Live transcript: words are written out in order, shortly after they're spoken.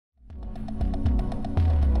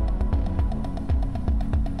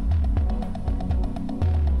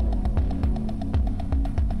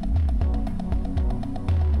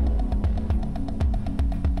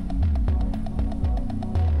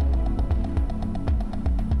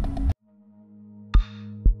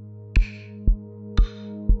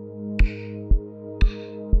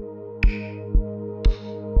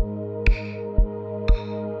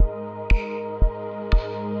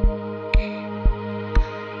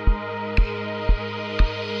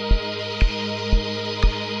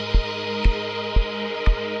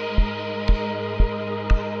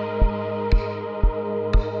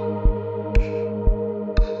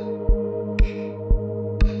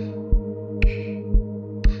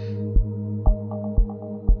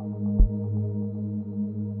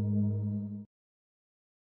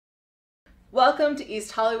Welcome to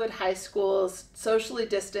East Hollywood High School's socially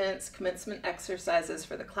distanced commencement exercises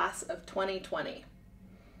for the class of 2020.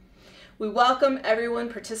 We welcome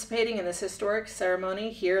everyone participating in this historic ceremony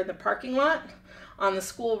here in the parking lot, on the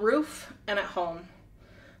school roof, and at home.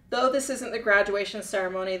 Though this isn't the graduation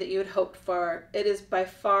ceremony that you had hoped for, it is by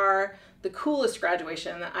far the coolest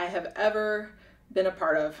graduation that I have ever been a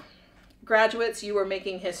part of. Graduates, you are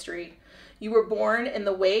making history. You were born in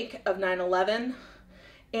the wake of 9/11,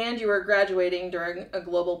 and you are graduating during a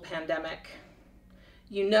global pandemic.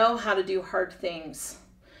 You know how to do hard things.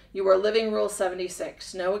 You are living Rule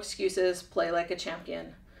 76. No excuses, play like a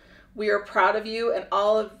champion. We are proud of you and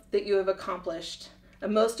all that you have accomplished.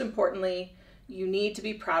 And most importantly, you need to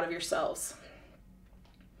be proud of yourselves.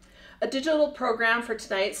 A digital program for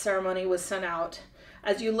tonight's ceremony was sent out.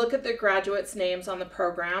 As you look at the graduates' names on the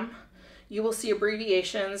program, you will see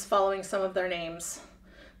abbreviations following some of their names.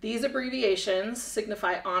 These abbreviations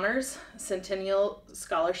signify honors, centennial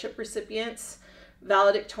scholarship recipients,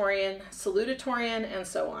 valedictorian, salutatorian, and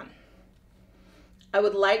so on. I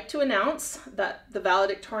would like to announce that the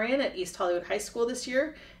valedictorian at East Hollywood High School this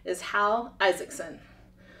year is Hal Isaacson,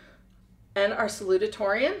 and our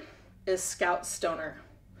salutatorian is Scout Stoner.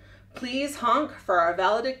 Please honk for our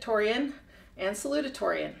valedictorian and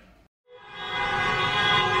salutatorian.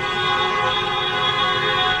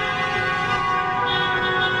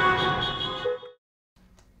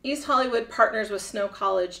 East Hollywood partners with Snow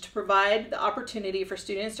College to provide the opportunity for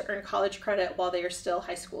students to earn college credit while they are still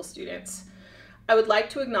high school students. I would like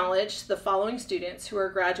to acknowledge the following students who are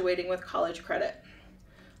graduating with college credit: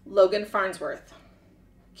 Logan Farnsworth,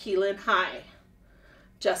 Keelan High,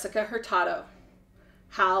 Jessica Hurtado,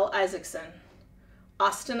 Hal Isaacson,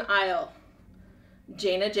 Austin Isle,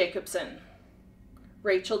 Jana Jacobson,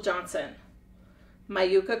 Rachel Johnson,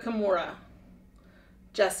 Mayuka Kimura,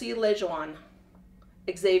 Jesse Lejuan,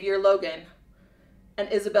 Xavier Logan,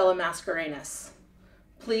 and Isabella Mascarenas.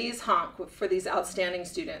 Please honk for these outstanding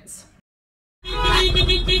students. I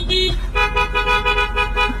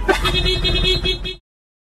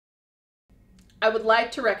would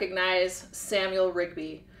like to recognize Samuel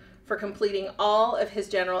Rigby for completing all of his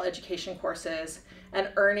general education courses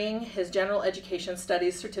and earning his general education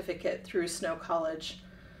studies certificate through Snow College.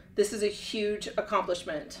 This is a huge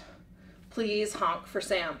accomplishment. Please honk for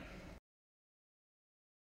Sam.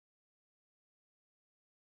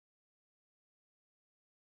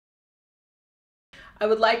 I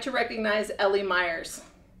would like to recognize Ellie Myers.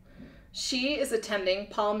 She is attending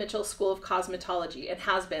Paul Mitchell School of Cosmetology and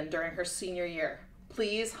has been during her senior year.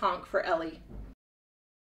 Please honk for Ellie.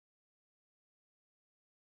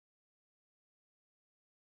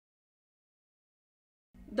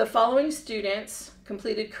 The following students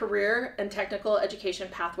completed career and technical education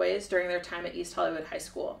pathways during their time at East Hollywood High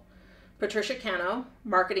School: Patricia Cano,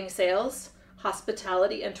 Marketing Sales,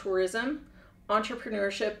 Hospitality and Tourism,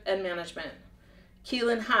 Entrepreneurship and Management;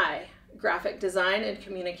 Keelan High, Graphic Design and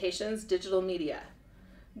Communications, Digital Media;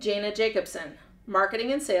 Jana Jacobson,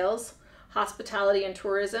 Marketing and Sales, Hospitality and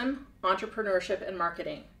Tourism, Entrepreneurship and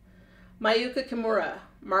Marketing; Mayuka Kimura,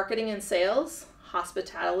 Marketing and Sales,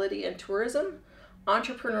 Hospitality and Tourism,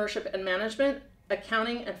 Entrepreneurship and Management,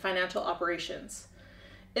 Accounting and Financial Operations;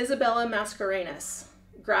 Isabella Mascarenas,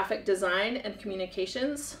 Graphic Design and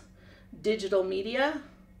Communications, Digital Media;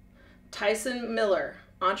 Tyson Miller,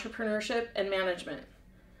 Entrepreneurship and Management;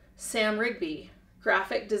 Sam Rigby,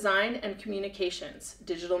 Graphic Design and Communications,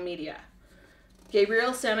 Digital Media;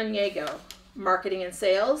 Gabriel Samaniego, Marketing and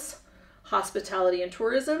Sales, Hospitality and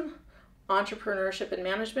Tourism, Entrepreneurship and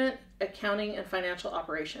Management, Accounting and Financial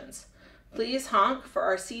Operations. Please honk for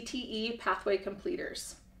our CTE pathway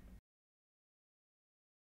completers.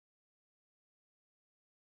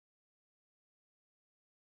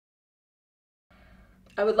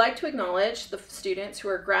 I would like to acknowledge the students who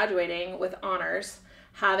are graduating with honors,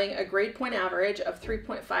 having a grade point average of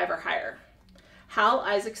 3.5 or higher: Hal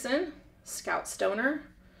Isaacson, Scout Stoner,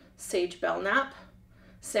 Sage Belknap,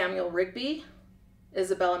 Samuel Rigby,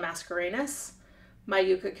 Isabella Mascarenas,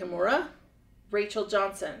 Mayuka Kimura, Rachel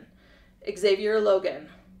Johnson, Xavier Logan,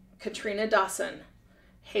 Katrina Dawson,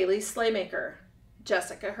 Haley Slaymaker,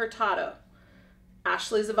 Jessica Hurtado,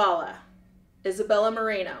 Ashley Zavala, Isabella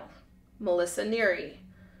Moreno, Melissa Neary,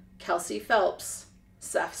 Kelsey Phelps,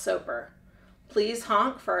 Seth Soper. Please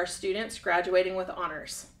honk for our students graduating with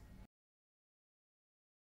honors.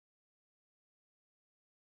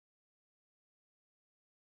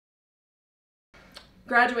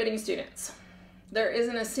 Graduating students, there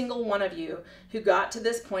isn't a single one of you who got to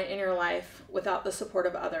this point in your life without the support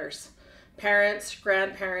of others. Parents,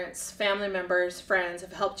 grandparents, family members, friends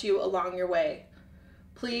have helped you along your way.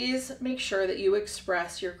 Please make sure that you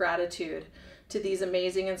express your gratitude to these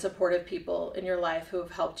amazing and supportive people in your life who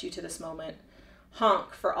have helped you to this moment.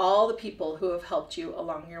 Honk for all the people who have helped you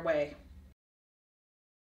along your way.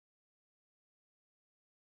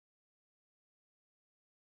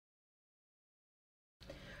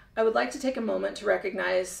 I would like to take a moment to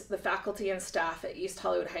recognize the faculty and staff at East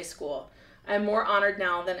Hollywood High School. I am more honored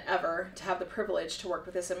now than ever to have the privilege to work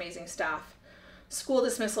with this amazing staff. School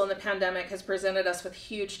dismissal in the pandemic has presented us with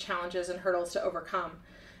huge challenges and hurdles to overcome.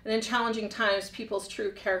 And in challenging times, people's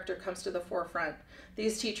true character comes to the forefront.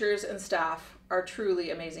 These teachers and staff are truly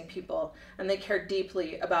amazing people, and they care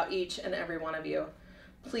deeply about each and every one of you.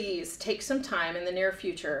 Please take some time in the near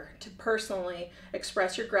future to personally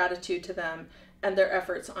express your gratitude to them and their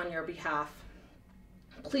efforts on your behalf.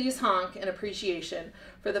 Please honk in appreciation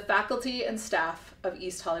for the faculty and staff of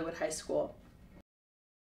East Hollywood High School.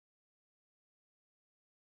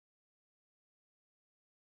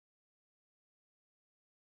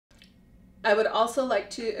 I would also like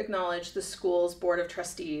to acknowledge the school's Board of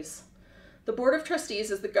Trustees. The Board of Trustees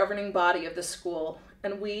is the governing body of the school,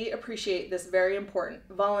 and we appreciate this very important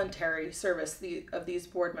voluntary service of these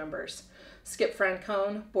board members. Skip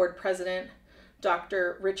Francone, Board President,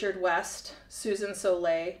 Dr. Richard West, Susan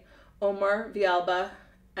Soleil, Omar Vialba,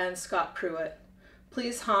 and Scott Pruitt.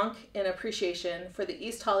 Please honk in appreciation for the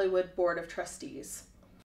East Hollywood Board of Trustees.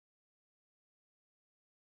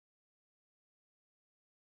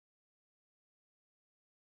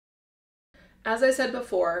 As I said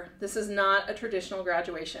before, this is not a traditional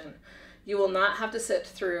graduation. You will not have to sit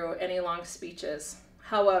through any long speeches.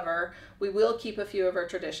 However, we will keep a few of our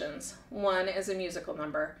traditions. One is a musical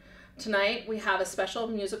number. Tonight, we have a special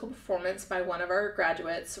musical performance by one of our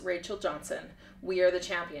graduates, Rachel Johnson, We Are the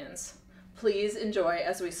Champions. Please enjoy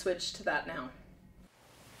as we switch to that now.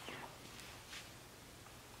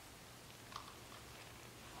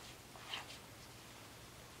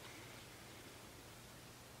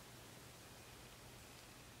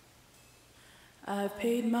 I've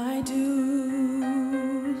paid my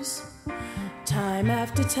dues, time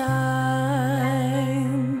after time.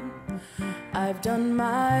 I've done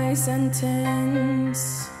my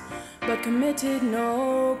sentence, but committed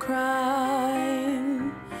no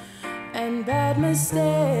crime. And bad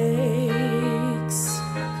mistakes,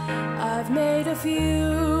 I've made a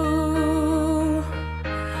few.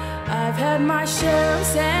 I've had my share of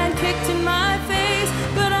sand kicked in my face,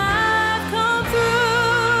 but I've come through.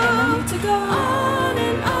 And I need to go on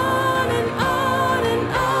and on and on and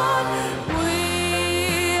on.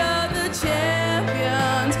 We are the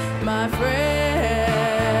champions, my friends,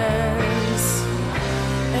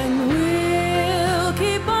 and we'll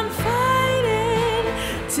keep on fighting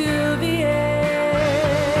till the end.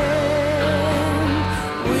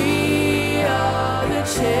 We are the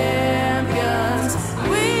champions.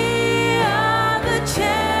 We are the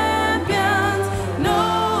champions.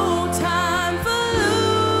 No time for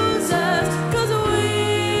losers, 'cause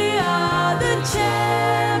we are the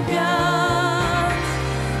champions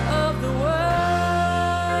of the world.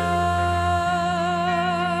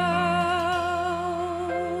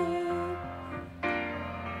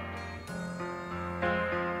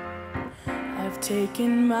 I've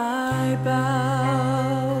taken my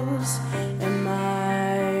bows and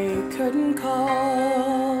my curtain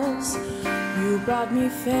calls. You brought me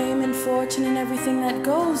fame and fortune and everything that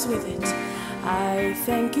goes with it. I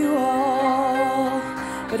thank you all,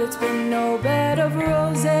 but it's been no bed of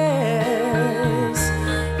roses,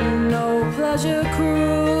 no pleasure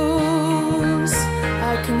cruise.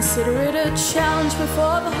 I consider it a challenge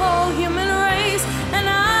before the whole human race, and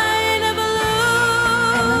I never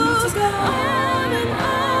lose. And I need to go on and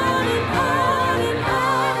on and on and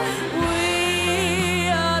on. We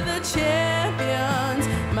are the champions,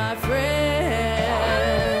 my friends,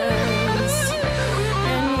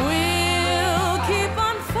 and we'll keep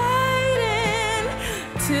on fighting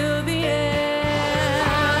till the end.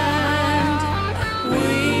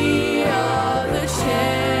 We are the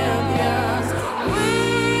champions. We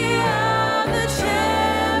are the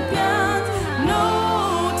champions. No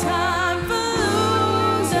time for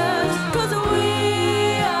losers, 'cause we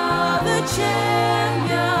are the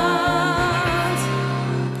champions.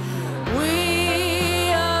 We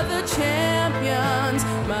are the champions,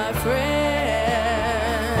 my friends,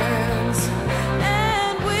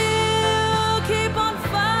 and we'll keep on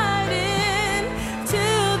fighting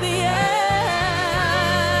till the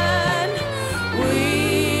end.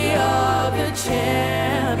 We are the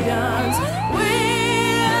champions. We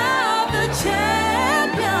are the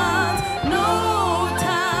champions. No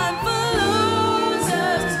time for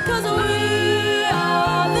losers, 'cause we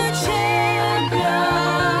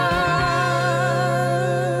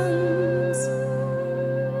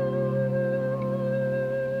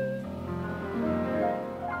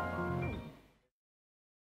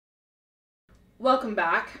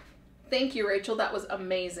Thank you, Rachel. That was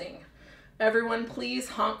amazing. Everyone, please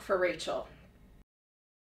honk for Rachel.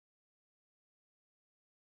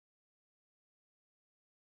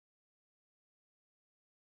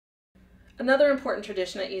 Another important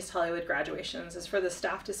tradition at East Hollywood graduations is for the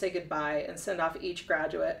staff to say goodbye and send off each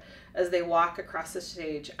graduate as they walk across the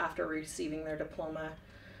stage after receiving their diploma.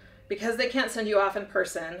 Because they can't send you off in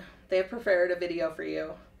person, they have prepared a video for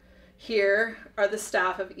you. Here are the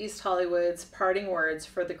staff of East Hollywood's parting words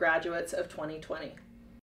for the graduates of 2020.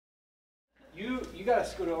 You gotta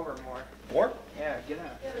scoot over more. More? Yeah, get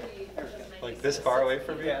out. Like this far away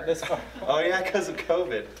from me? Yeah, this far. Oh yeah, because of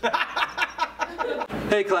COVID.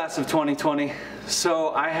 Hey class of 2020. So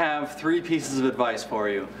I have 3 pieces of advice for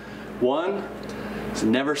you. 1 is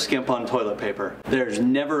never skimp on toilet paper. There's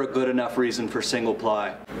never a good enough reason for single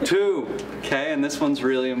ply. 2, okay, and this one's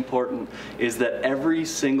really important, is that every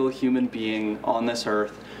single human being on this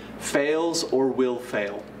earth fails or will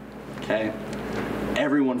fail, okay?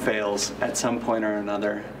 Everyone fails at some point or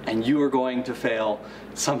another, and you are going to fail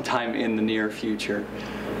sometime in the near future,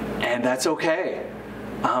 and that's okay.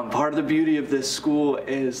 Part of the beauty of this school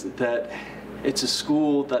is that it's a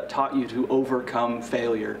school that taught you to overcome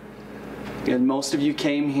failure. And most of you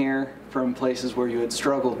came here from places where you had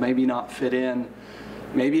struggled, maybe not fit in,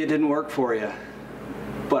 maybe it didn't work for you.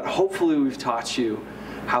 But hopefully we've taught you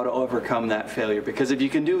how to overcome that failure, because if you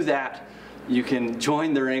can do that, you can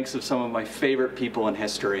join the ranks of some of my favorite people in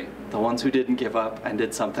history, the ones who didn't give up and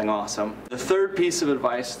did something awesome. The 3rd piece of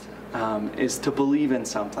advice is to believe in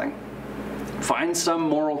something. Find some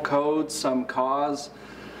moral code, some cause,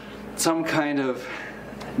 some kind of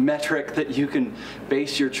metric that you can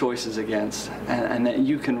base your choices against, and that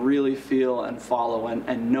you can really feel and follow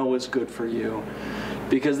and know is good for you.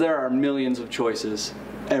 Because there are millions of choices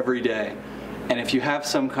every day. And if you have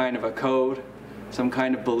some kind of a code, some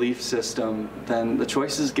kind of belief system, then the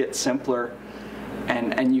choices get simpler,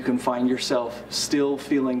 and you can find yourself still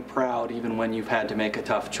feeling proud even when you've had to make a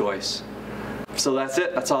tough choice. So that's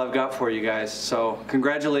it. That's all I've got for you guys. So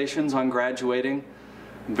congratulations on graduating.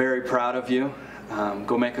 I'm very proud of you.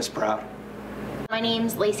 Go make us proud. My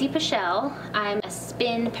name's Lacey Pichelle. I'm a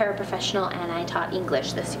spin paraprofessional and I taught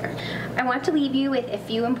English this year. I want to leave you with a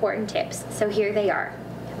few important tips, so here they are.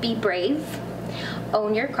 Be brave,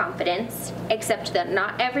 own your confidence, accept that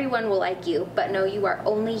not everyone will like you, but know you are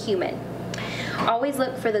only human. Always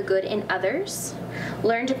look for the good in others,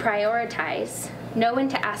 learn to prioritize, know when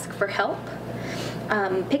to ask for help,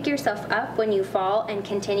 pick yourself up when you fall, and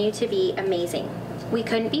continue to be amazing. We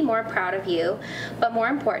couldn't be more proud of you, but more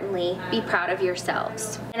importantly, be proud of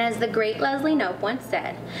yourselves. And as the great Leslie Knope once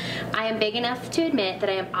said, I am big enough to admit that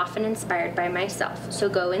I am often inspired by myself, so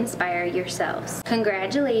go inspire yourselves.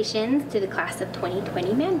 Congratulations to the class of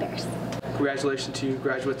 2020 Man Bears. Congratulations to you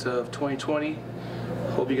graduates of 2020.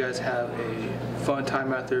 Hope you guys have a fun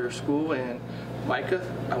time after school, and Micah,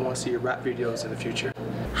 I want to see your rap videos in the future.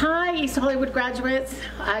 Hi, East Hollywood graduates.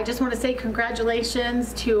 I just want to say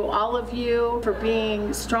congratulations to all of you for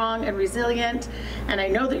being strong and resilient. And I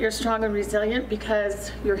know that you're strong and resilient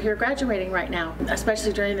because you're here graduating right now,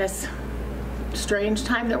 especially during this strange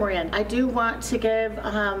time that we're in. I do want to give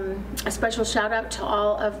a special shout out to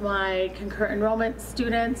all of my concurrent enrollment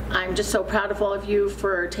students. I'm just so proud of all of you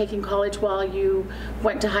for taking college while you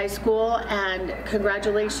went to high school, and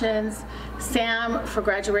congratulations, Sam, for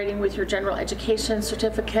graduating with your general education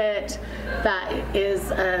certificate. That is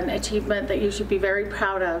an achievement that you should be very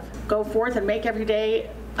proud of. Go forth and make every day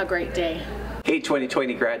a great day. Hey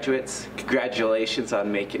 2020 graduates, congratulations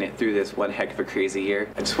on making it through this one heck of a crazy year.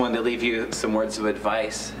 I just wanted to leave you some words of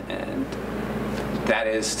advice, and that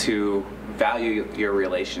is to value your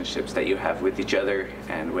relationships that you have with each other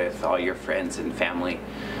and with all your friends and family.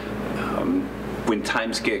 When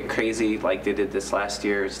times get crazy like they did this last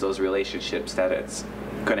year, it's those relationships that it's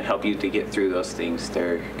going to help you to get through those things.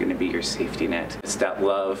 They're going to be your safety net. It's that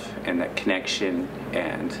love and that connection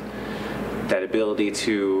and that ability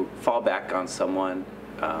to fall back on someone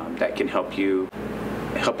that can help you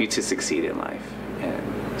to succeed in life.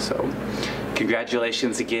 And so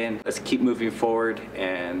congratulations again. Let's keep moving forward,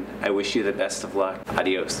 and I wish you the best of luck.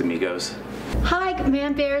 Adios, amigos. Hi,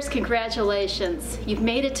 Man Bears, congratulations. You've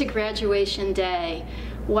made it to graduation day.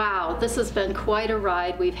 Wow, this has been quite a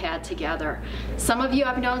ride we've had together. Some of you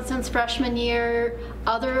I've known since freshman year.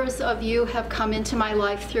 Others of you have come into my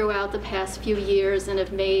life throughout the past few years and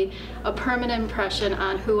have made a permanent impression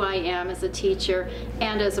on who I am as a teacher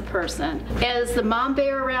and as a person. As the mom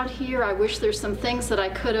bear around here, I wish there's some things that I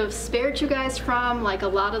could have spared you guys from, like a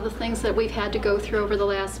lot of the things that we've had to go through over the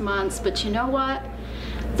last months, but you know what?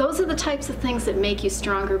 Those are the types of things that make you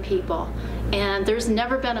stronger people. And there's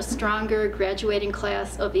never been a stronger graduating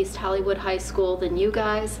class of East Hollywood High School than you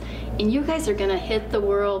guys. And you guys are going to hit the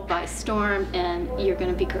world by storm, and you're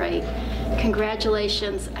going to be great.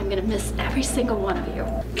 Congratulations. I'm going to miss every single one of you.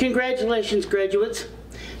 Congratulations, graduates.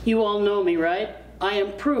 You all know me, right? I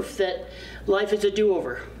am proof that life is a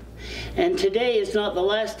do-over. And today is not the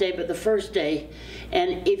last day, but the first day.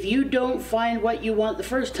 And if you don't find what you want the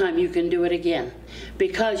first time, you can do it again.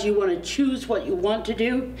 Because you want to choose what you want to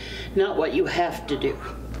do, not what you have to do.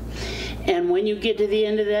 And when you get to the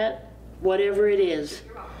end of that, whatever it is,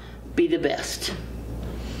 be the best.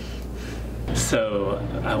 So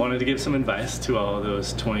I wanted to give some advice to all of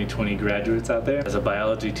those 2020 graduates out there. As a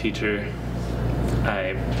biology teacher,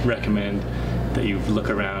 I recommend that you look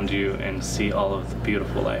around you and see all of the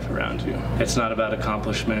beautiful life around you. It's not about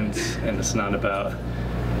accomplishments, and it's not about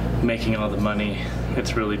making all the money.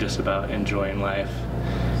 It's really just about enjoying life.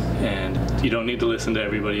 And you don't need to listen to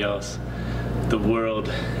everybody else. The world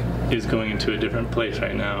is going into a different place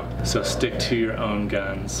right now. So stick to your own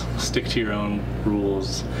guns, stick to your own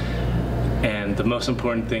rules. And the most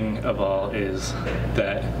important thing of all is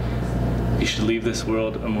that you should leave this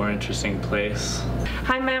world a more interesting place.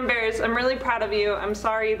 Hi Man Bears, I'm really proud of you. I'm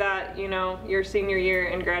sorry that, you know, your senior year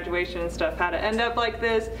and graduation and stuff had to end up like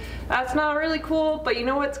this. That's not really cool, but you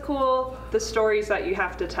know what's cool? The stories that you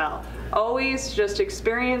have to tell. Always just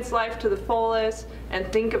experience life to the fullest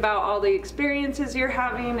and think about all the experiences you're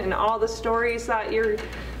having and all the stories that you're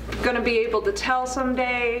gonna be able to tell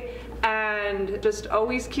someday, and just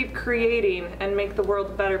always keep creating and make the world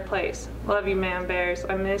a better place. Love you, Man Bears.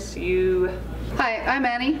 I miss you. Hi, I'm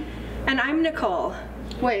Annie. And I'm Nicole.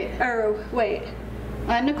 Wait. Wait.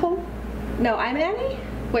 I'm Nicole? No, I'm Annie?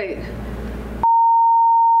 Wait.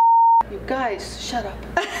 You guys, shut up.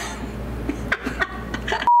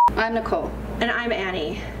 I'm Nicole. And I'm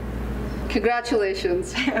Annie.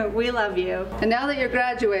 Congratulations. We love you. And now that you're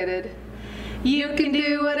graduated, you can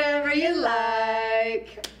do whatever you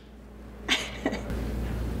like.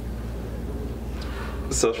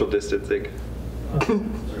 Social distancing.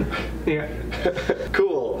 Yeah.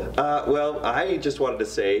 Cool. Well, I just wanted to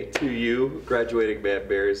say to you, graduating Man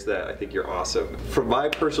Bears, that I think you're awesome. From my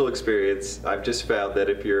personal experience, I've just found that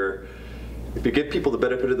if you give people the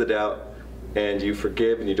benefit of the doubt and you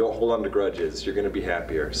forgive and you don't hold on to grudges, you're going to be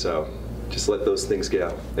happier. So just let those things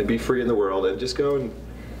go and be free in the world and just go and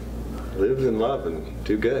live and love and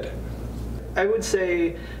do good. I would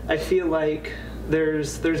say I feel like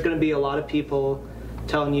there's going to be a lot of people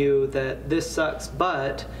telling you that this sucks,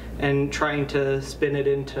 but, and trying to spin it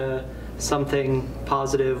into something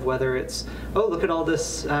positive, whether it's, oh, look at all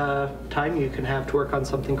this time you can have to work on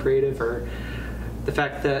something creative, or the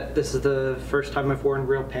fact that this is the first time I've worn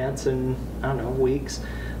real pants in, I don't know, weeks.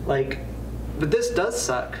 Like, but this does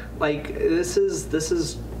suck. Like, this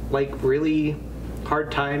is like really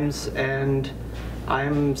hard times, and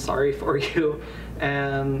I'm sorry for you.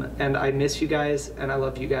 And I miss you guys, and I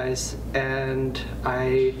love you guys, and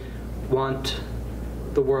I want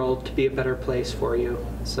the world to be a better place for you.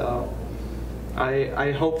 So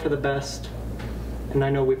I hope for the best, and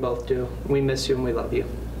I know we both do. We miss you and we love you.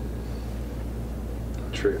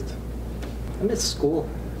 Truth. I miss school.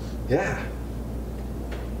 Yeah.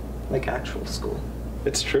 Like actual school.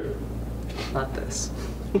 It's true. Not this.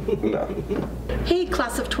 No. Hey,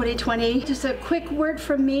 class of 2020, just a quick word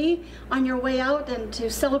from me on your way out and to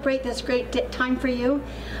celebrate this great time for you.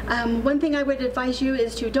 One thing I would advise you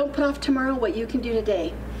is to don't put off tomorrow what you can do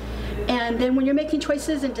today. And then when you're making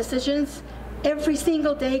choices and decisions, every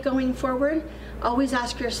single day going forward, always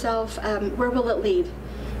ask yourself, where will it lead?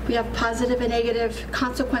 We have positive and negative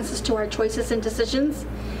consequences to our choices and decisions,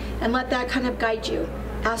 and let that kind of guide you.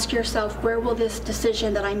 Ask yourself, where will this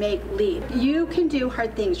decision that I make lead? You can do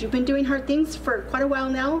hard things. You've been doing hard things for quite a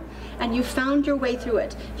while now, and you've found your way through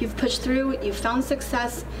it. You've pushed through, you've found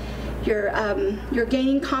success, you're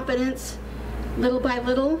gaining confidence little by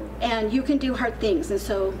little, and you can do hard things. And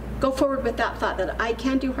so go forward with that thought that I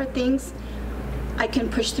can do hard things, I can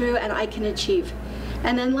push through, and I can achieve.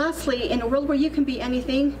 And then lastly, in a world where you can be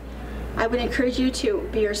anything, I would encourage you to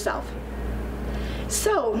be yourself.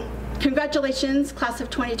 So, congratulations, class of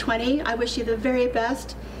 2020. I wish you the very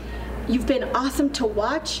best. You've been awesome to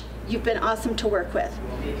watch. You've been awesome to work with.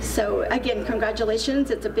 So again, congratulations.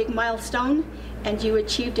 It's a big milestone, and you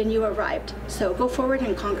achieved and you arrived. So go forward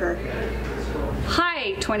and conquer.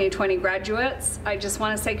 Hi, 2020 graduates. I just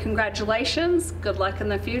want to say congratulations. Good luck in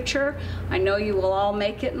the future. I know you will all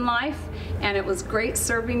make it in life, and it was great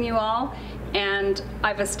serving you all. And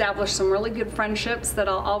I've established some really good friendships that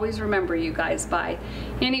I'll always remember you guys by.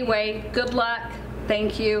 Anyway, good luck.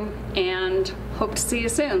 thank you and hope to see you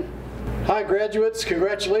soon. Hi graduates,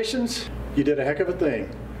 congratulations. You did a heck of a thing.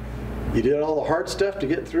 You did all the hard stuff to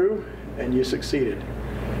get through and you succeeded.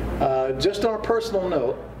 Just on a personal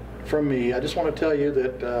note from me, I just want to tell you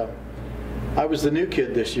that I was the new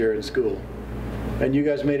kid this year in school and you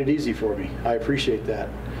guys made it easy for me. I appreciate that.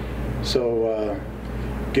 So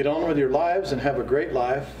get on with your lives and have a great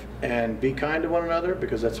life and be kind to one another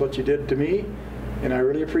because that's what you did to me and I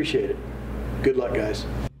really appreciate it. Good luck, guys.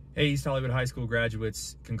 Hey, East Hollywood High School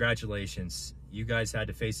graduates, congratulations. You guys had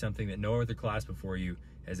to face something that no other class before you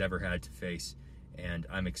has ever had to face, and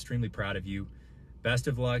I'm extremely proud of you. Best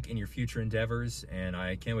of luck in your future endeavors, and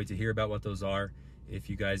I can't wait to hear about what those are.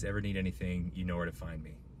 If you guys ever need anything, you know where to find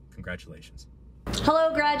me. Congratulations.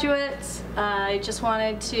 Hello graduates, I just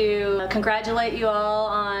wanted to congratulate you all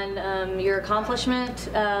on your accomplishment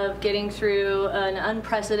of getting through an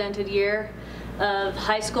unprecedented year of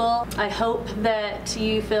high school. I hope that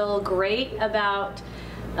you feel great about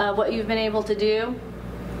what you've been able to do,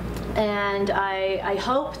 and I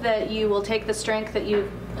hope that you will take the strength that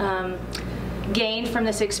you've gained from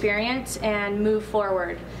this experience and move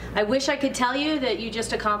forward. I wish I could tell you that you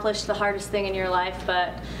just accomplished the hardest thing in your life,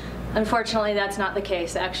 but unfortunately that's not the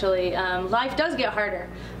case. Actually, life does get harder,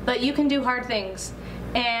 but you can do hard things,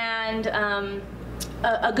 and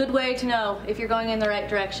a good way to know if you're going in the right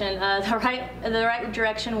direction. The right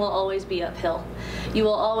direction will always be uphill. You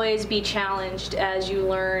will always be challenged as you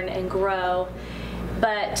learn and grow,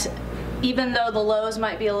 but even though the lows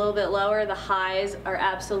might be a little bit lower, the highs are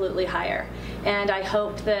absolutely higher. And I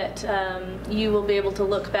hope that you will be able to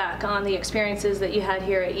look back on the experiences that you had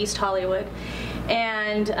here at East Hollywood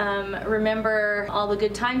and remember all the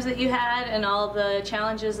good times that you had and all the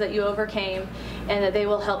challenges that you overcame, and that they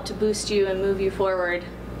will help to boost you and move you forward.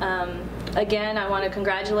 Again, I want to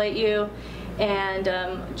congratulate you and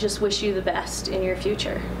just wish you the best in your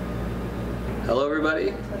future. Hello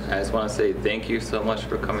everybody, I just want to say thank you so much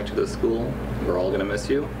for coming to the school. We're all going to miss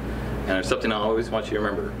you. And there's something I always want you to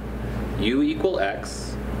remember. U equal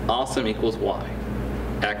X, awesome equals Y.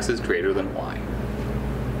 X is greater than Y.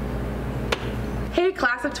 Hey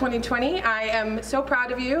class of 2020, I am so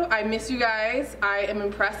proud of you. I miss you guys. I am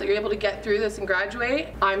impressed that you're able to get through this and graduate.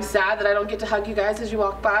 I'm sad that I don't get to hug you guys as you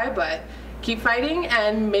walk by, but keep fighting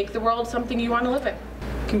and make the world something you want to live in.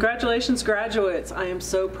 Congratulations graduates. I am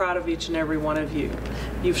so proud of each and every one of you.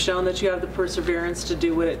 You've shown that you have the perseverance to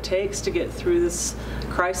do what it takes to get through this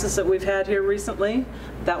crisis that we've had here recently.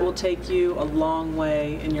 That will take you a long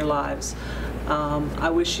way in your lives. I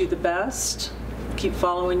wish you the best. Keep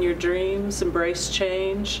following your dreams, embrace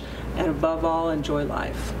change, and above all, enjoy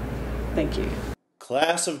life. Thank you.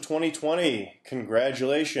 Class of 2020,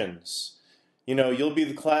 congratulations. You know, you'll be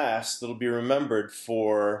the class that'll be remembered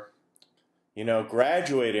for, you know,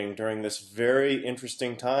 graduating during this very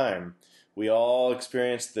interesting time. We all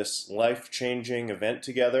experienced this life-changing event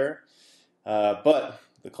together, but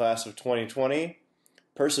the class of 2020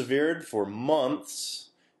 persevered for months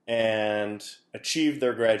and achieved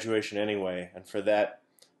their graduation anyway. And for that,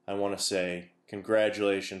 I want to say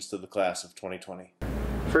congratulations to the class of 2020.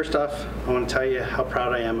 First off, I want to tell you how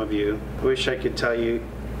proud I am of you. I wish I could tell you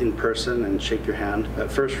in person and shake your hand.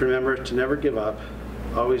 But first, remember to never give up.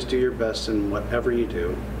 Always do your best in whatever you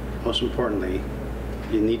do. Most importantly,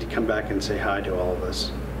 you need to come back and say hi to all of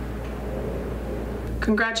us.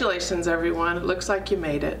 Congratulations, everyone. It looks like you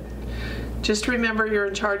made it. Just remember you're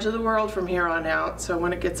in charge of the world from here on out, so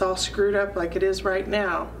when it gets all screwed up like it is right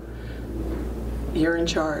now, you're in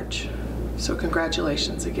charge. So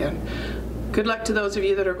congratulations again. Good luck to those of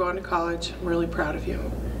you that are going to college. I'm really proud of you.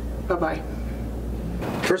 Bye-bye.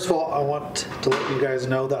 First of all, I want to let you guys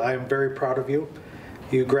know that I am very proud of you.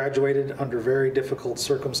 You graduated under very difficult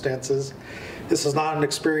circumstances. This is not an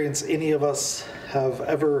experience any of us have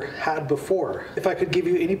ever had before. If I could give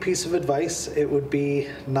you any piece of advice, it would be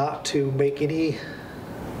not to make any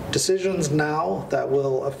decisions now that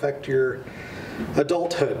will affect your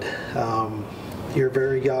adulthood. You're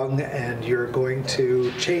very young and you're going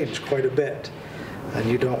to change quite a bit, and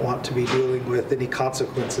you don't want to be dealing with any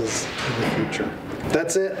consequences in the future.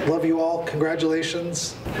 That's it. Love you all.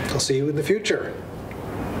 Congratulations. I'll see you in the future.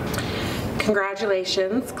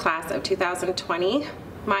 Congratulations, class of 2020.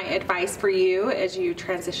 My advice for you as you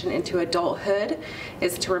transition into adulthood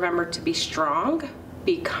is to remember to be strong,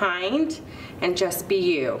 be kind, and just be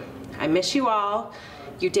you. I miss you all.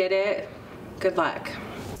 You did it. Good luck.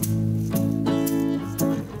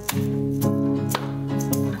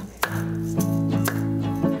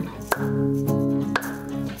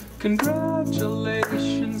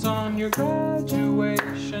 Congratulations on your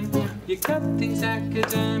graduation. You got things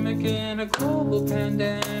academic in a global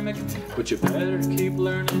pandemic, but you better keep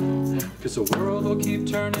learning, cause the world will keep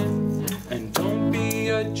turning. And don't be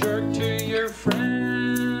a jerk to your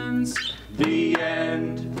friends. The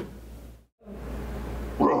end.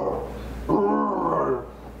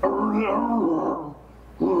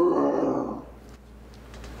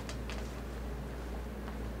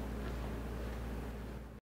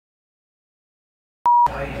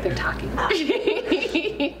 They're talking. Can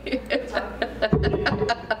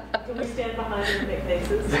we stand behind them and make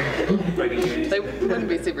faces? They wouldn't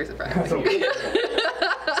be super surprised.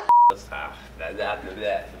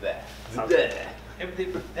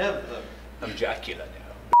 I'm Dracula now.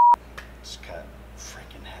 Just cut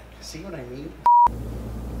freaking heck. See what I mean?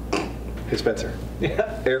 Hey Spencer.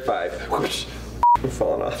 Yeah. Air 5. Whoosh. I'm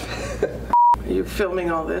falling off. You're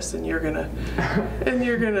filming all this, and you're gonna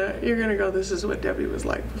go, this is what Debbie was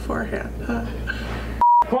like beforehand, huh?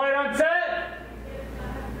 Quiet on set!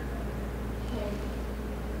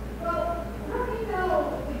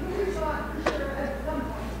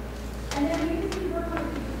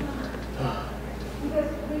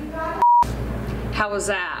 How was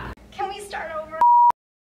that? Can we start over?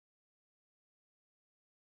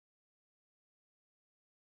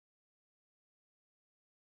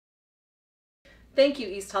 Thank you,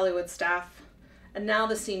 East Hollywood staff. And now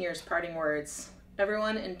the seniors' parting words.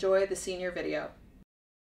 Everyone enjoy the senior video.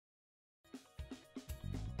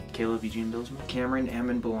 Caleb Eugene Bilsman, Cameron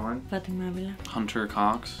Ammon Balan, Fatima Avila, Hunter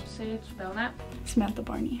Cox, Sage Belknap, Samantha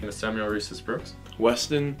Barney, Samuel Reeses Brooks,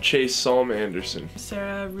 Weston Chase Solom Anderson,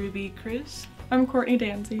 Sarah Ruby Cruz. I'm Courtney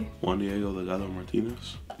Danzy, Juan Diego Delgado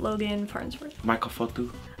Martinez, Logan Farnsworth, Michael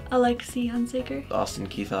Fotu, Alexi Hunsaker, Austin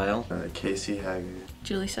Keith Isle, Casey Haggard,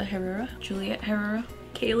 Julissa Herrera, Juliet Herrera,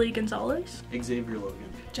 Kaylee Gonzalez, Xavier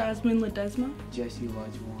Logan, Jasmine Ledesma, Jesse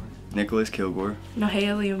Lajuan, Nicholas Kilgore,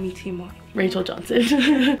 Nahea Leomiti, Rachel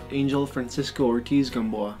Johnson, Angel Francisco Ortiz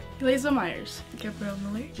Gamboa, Eliza Myers, Gabrielle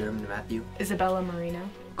Miller, Jeremy Matthew, Isabella Marino,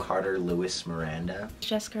 Carter Lewis Miranda,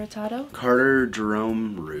 Jessica Hurtado, Carter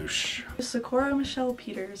Jerome Roosh, Sakura Michelle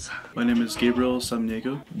Peters, My name is Gabriel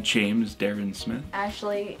Samniego, James Darren Smith,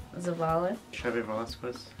 Ashley Zavala, Chevy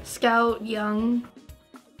Velasquez, Scout Young.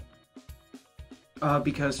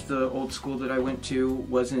 Because the old school that I went to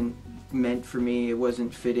wasn't meant for me, it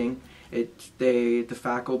wasn't fitting. The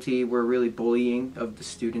faculty were really bullying of the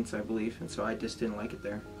students, I believe, and so I just didn't like it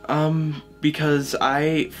there. Because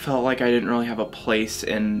I felt like I didn't really have a place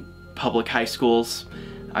in public high schools.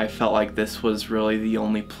 I felt like this was really the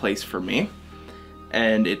only place for me,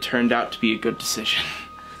 and it turned out to be a good decision.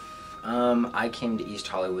 I came to East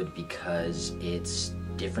Hollywood because it's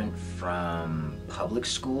different from public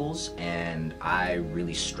schools, and I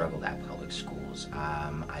really struggled at public schools.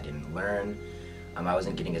 I didn't learn. I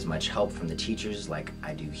wasn't getting as much help from the teachers like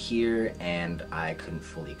I do here, and I couldn't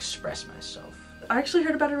fully express myself. I actually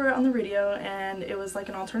heard about it on the radio, and it was like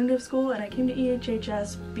an alternative school, and I came to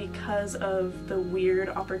EHHS because of the weird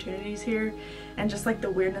opportunities here and just like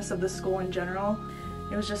the weirdness of the school in general.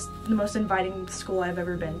 It was just the most inviting school I've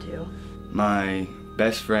ever been to. My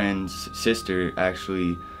best friend's sister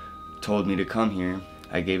actually told me to come here.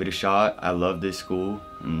 I gave it a shot. I love this school,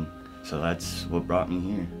 and so that's what brought me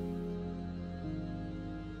here.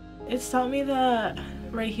 It's taught me that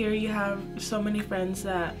right here you have so many friends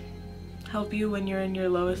that help you when you're in your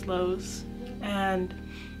lowest lows, and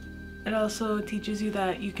it also teaches you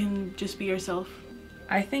that you can just be yourself.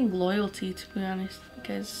 I think loyalty, to be honest,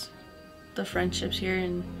 because the friendships here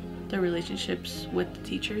and the relationships with the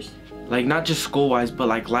teachers. Like not just school-wise, but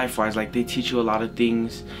like life-wise, like they teach you a lot of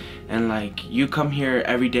things, and like you come here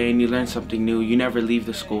every day and you learn something new. You never leave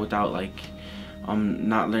the school without like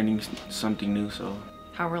not learning something new. So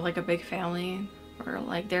How we're like a big family, we're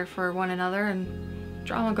like there for one another, and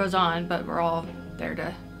drama goes on, but we're all there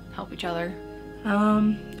to help each other.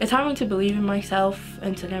 It taught me to believe in myself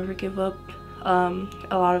and to never give up.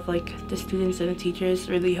 A lot of like the students and the teachers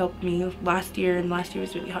really helped me last year, and last year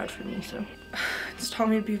was really hard for me. So it's taught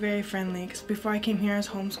me to be very friendly, because before I came here I was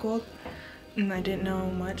homeschooled and I didn't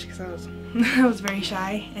know much because I was very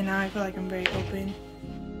shy, and now I feel like I'm very open.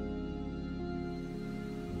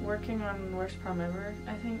 Working on Worst Prom Ever,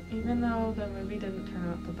 I think even though the movie didn't turn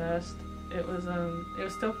out the best, it was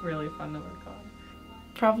still really fun to work on.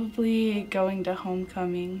 Probably going to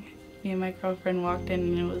homecoming. Me and my girlfriend walked in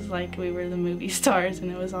and it was like we were the movie stars,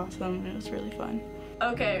 and it was awesome and it was really fun.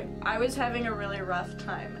 Okay, I was having a really rough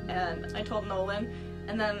time and I told Nolan,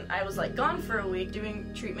 and then I was like gone for a week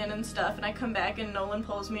doing treatment and stuff, and I come back and Nolan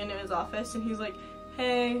pulls me into his office and he's like,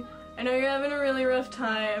 hey, I know you're having a really rough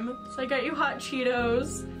time, so I got you hot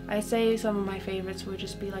Cheetos. I say some of my favorites would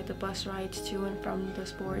just be like the bus rides to and from the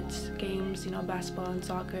sports games, you know, basketball and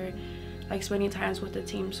soccer. Like spending times with the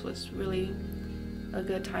teams was really a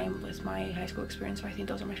good time with my high school experience, so I think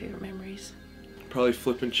those are my favorite memories. Probably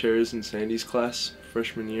flipping chairs in Sandy's class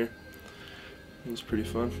freshman year. It was pretty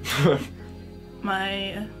fun.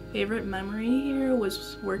 My favorite memory here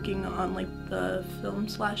was working on like the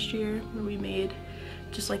films last year where we made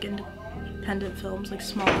just like independent films, like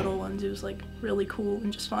small little ones. It was like really cool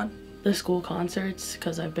and just fun. The school concerts,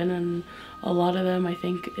 because I've been in a lot of them. I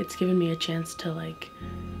think it's given me a chance to like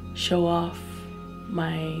show off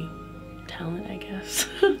my talent, I guess.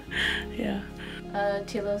 Yeah.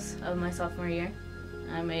 Tilos of my sophomore year.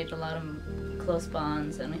 I made a lot of close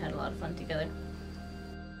bonds and we had a lot of fun together.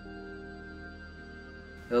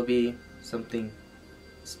 It'll be something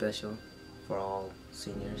special for all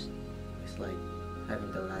seniors. It's like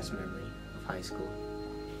having the last memory of high school.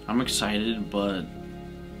 I'm excited, but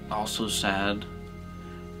also sad,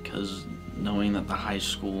 because knowing that the high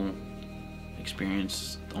school experience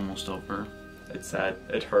is almost over. It's sad,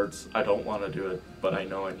 it hurts, I don't want to do it, but I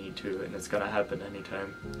know I need to, and it's gonna happen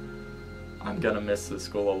anytime. I'm gonna miss this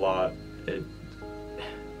school a lot.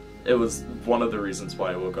 It was one of the reasons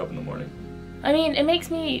why I woke up in the morning. I mean, it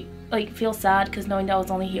makes me like feel sad because knowing that I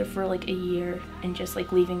was only here for like a year and just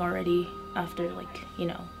like leaving already after like, you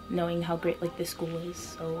know, knowing how great like this school is.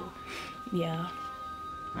 So yeah.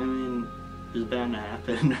 I mean, it's bound to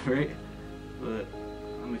happen, right? But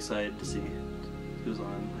I'm excited to see who's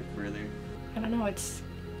on like further. I don't know,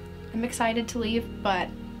 I'm excited to leave,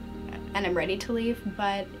 and I'm ready to leave,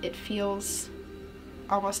 but it feels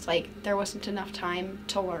almost like there wasn't enough time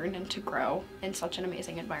to learn and to grow in such an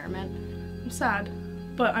amazing environment. I'm sad,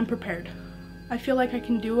 but I'm prepared. I feel like I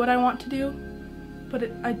can do what I want to do,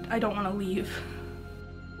 but I don't want to leave.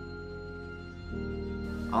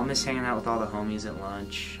 I'll miss hanging out with all the homies at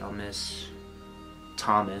lunch. I'll miss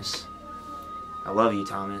Thomas. I love you,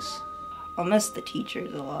 Thomas. I'll miss the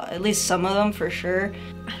teachers a lot, at least some of them for sure.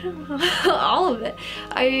 I don't know, all of it.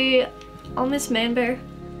 I'll miss Man Bear.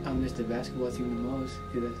 I'll miss the basketball team the most,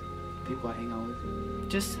 because that's people I hang out with.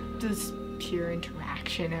 Just this pure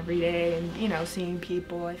interaction every day and, you know, seeing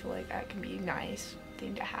people. I feel like that can be a nice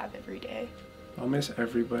thing to have every day. I'll miss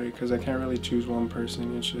everybody, because I can't really choose one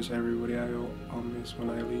person. It's just everybody I'll miss when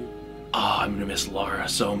I leave. Oh, I'm gonna miss Laura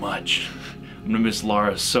so much. I'm gonna miss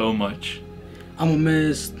Laura so much. I'm gonna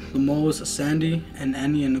miss the most Sandy and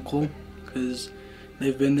Annie and Nicole, because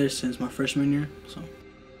they've been there since my freshman year. So.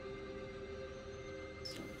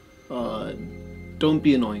 Don't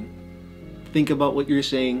be annoying. Think about what you're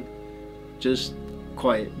saying. Just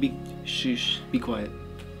quiet. Be quiet.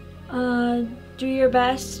 Do your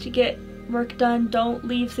best to get work done. Don't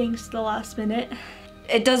leave things to the last minute.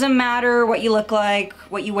 It doesn't matter what you look like,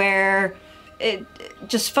 what you wear.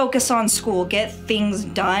 Just focus on school. Get things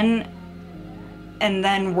done, and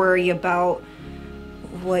then worry about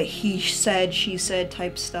what he said, she said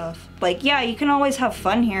type stuff. Like, yeah, you can always have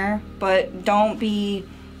fun here, but don't be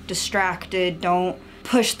distracted. Don't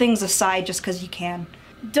push things aside just because you can.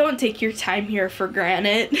 Don't take your time here for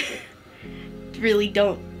granted. Really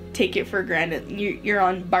don't take it for granted. You're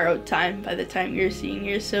on borrowed time by the time you're a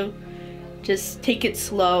senior, so just take it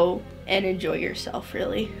slow and enjoy yourself,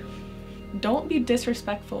 really. Don't be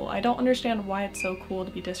disrespectful. I don't understand why it's so cool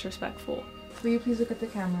to be disrespectful. Will you please look at the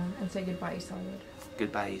camera and say goodbye, East Hollywood?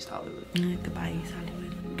 Goodbye, East Hollywood. Goodbye, East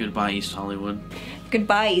Hollywood. Goodbye, East Hollywood.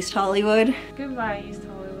 Goodbye, East Hollywood. Goodbye, East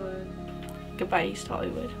Hollywood. Goodbye, East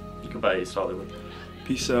Hollywood. Goodbye, East Hollywood.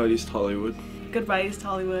 Peace out, East Hollywood. Goodbye, East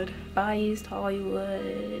Hollywood. Bye, East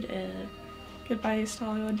Hollywood. Goodbye, East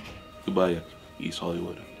Hollywood. Goodbye, East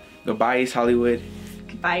Hollywood. Goodbye, East Hollywood.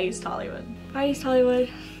 Goodbye, East Hollywood. Bye, East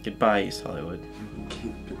Hollywood. Goodbye, East Hollywood.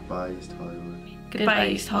 Goodbye, East Hollywood. Goodbye,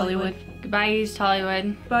 East Hollywood. Goodbye, East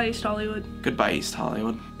Hollywood. Bye, East Hollywood. Goodbye, East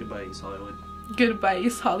Hollywood. Goodbye, East Hollywood. Goodbye,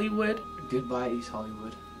 East Hollywood. Goodbye, East Hollywood. Goodbye, East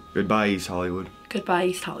Hollywood. Goodbye, East Hollywood. Goodbye,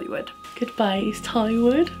 East Hollywood. Goodbye,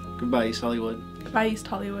 East Hollywood. Goodbye, East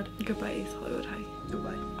Hollywood. Goodbye, East Hollywood. Hi.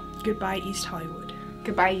 Goodbye. Goodbye, East Hollywood.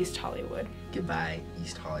 Goodbye, East Hollywood. Goodbye,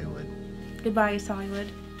 East Hollywood. Goodbye, East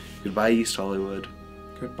Hollywood. Goodbye, East Hollywood.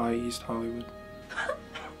 Goodbye, East Hollywood.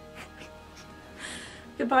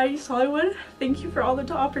 Goodbye, East Hollywood. Thank you for all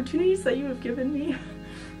the opportunities that you have given me.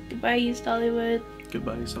 Goodbye, East Hollywood.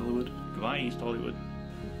 Goodbye, East Hollywood. Goodbye, East Hollywood.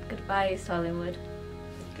 Goodbye, East Hollywood.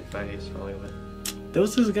 Goodbye, East Hollywood.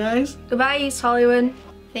 Doses, guys. Goodbye, East Hollywood.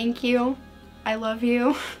 Thank you. I love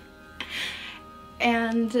you.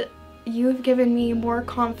 And you have given me more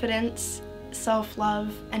confidence,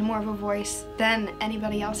 self-love, and more of a voice than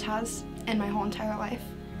anybody else has in my whole entire life.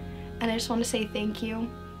 And I just want to say thank you,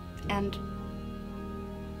 and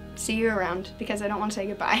see you around because I don't want to say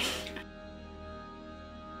goodbye.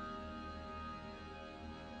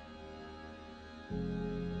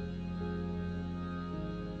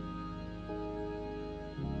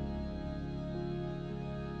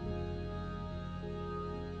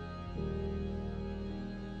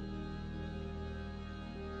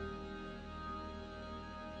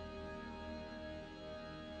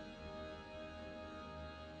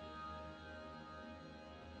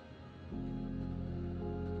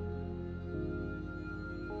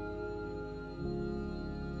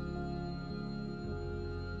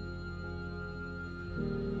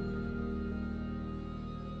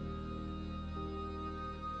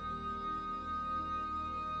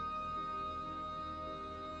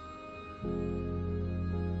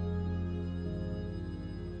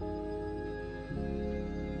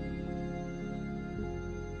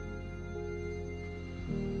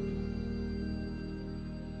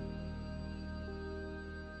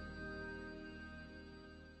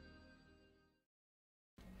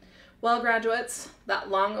 Well, graduates, that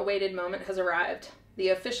long-awaited moment has arrived. The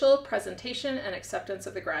official presentation and acceptance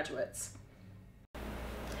of the graduates.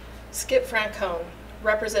 Skip Francone,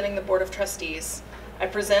 representing the Board of Trustees, I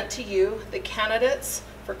present to you the candidates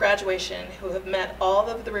for graduation who have met all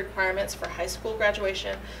of the requirements for high school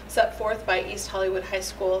graduation set forth by East Hollywood High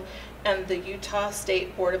School and the Utah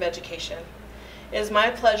State Board of Education. It is my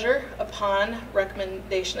pleasure, upon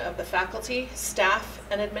recommendation of the faculty, staff,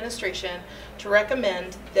 and administration, to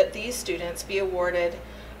recommend that these students be awarded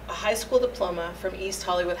a high school diploma from East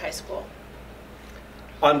Hollywood High School.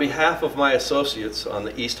 On behalf of my associates on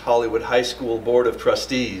the East Hollywood High School Board of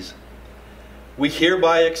Trustees, we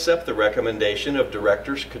hereby accept the recommendation of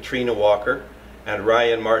Directors Katrina Walker and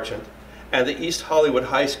Ryan Marchant and the East Hollywood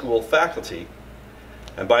High School faculty,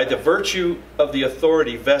 and by the virtue of the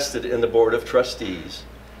authority vested in the Board of Trustees,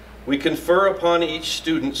 we confer upon each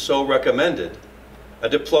student so recommended a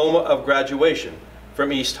diploma of graduation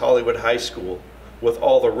from East Hollywood High School with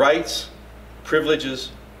all the rights,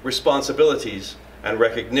 privileges, responsibilities, and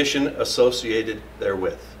recognition associated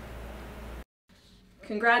therewith.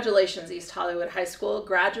 Congratulations, East Hollywood High School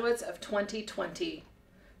graduates of 2020.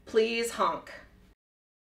 Please honk.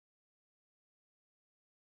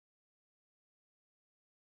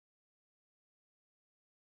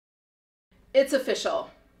 It's official.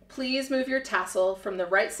 Please move your tassel from the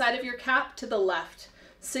right side of your cap to the left,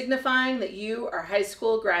 signifying that you are high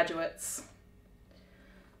school graduates.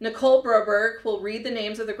 Nicole Broberg will read the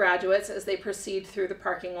names of the graduates as they proceed through the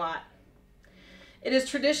parking lot. It is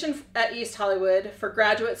tradition at East Hollywood for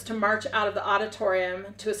graduates to march out of the auditorium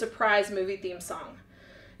to a surprise movie theme song.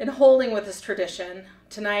 In holding with this tradition,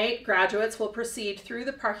 tonight graduates will proceed through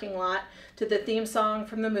the parking lot to the theme song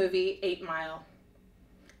from the movie 8 Mile.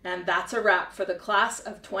 And that's a wrap for the class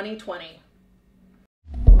of 2020.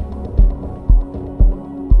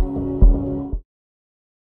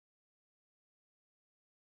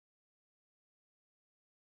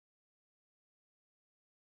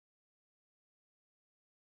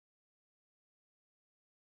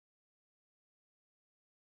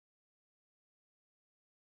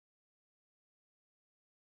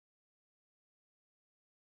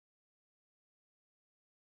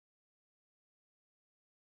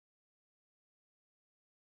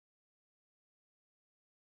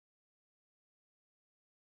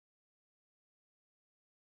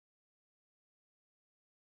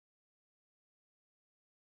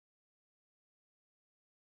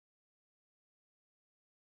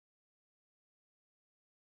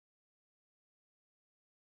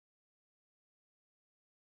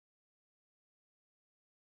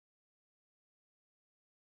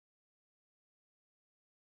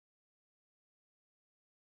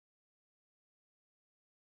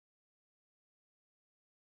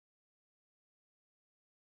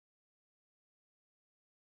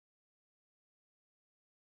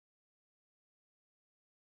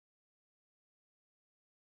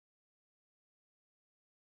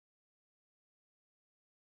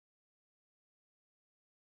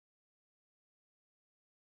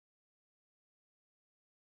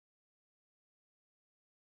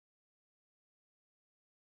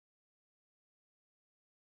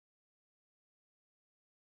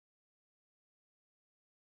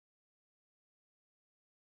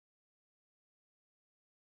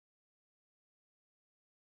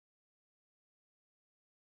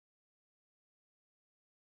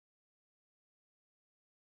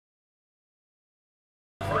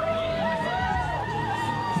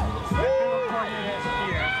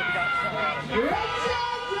 You're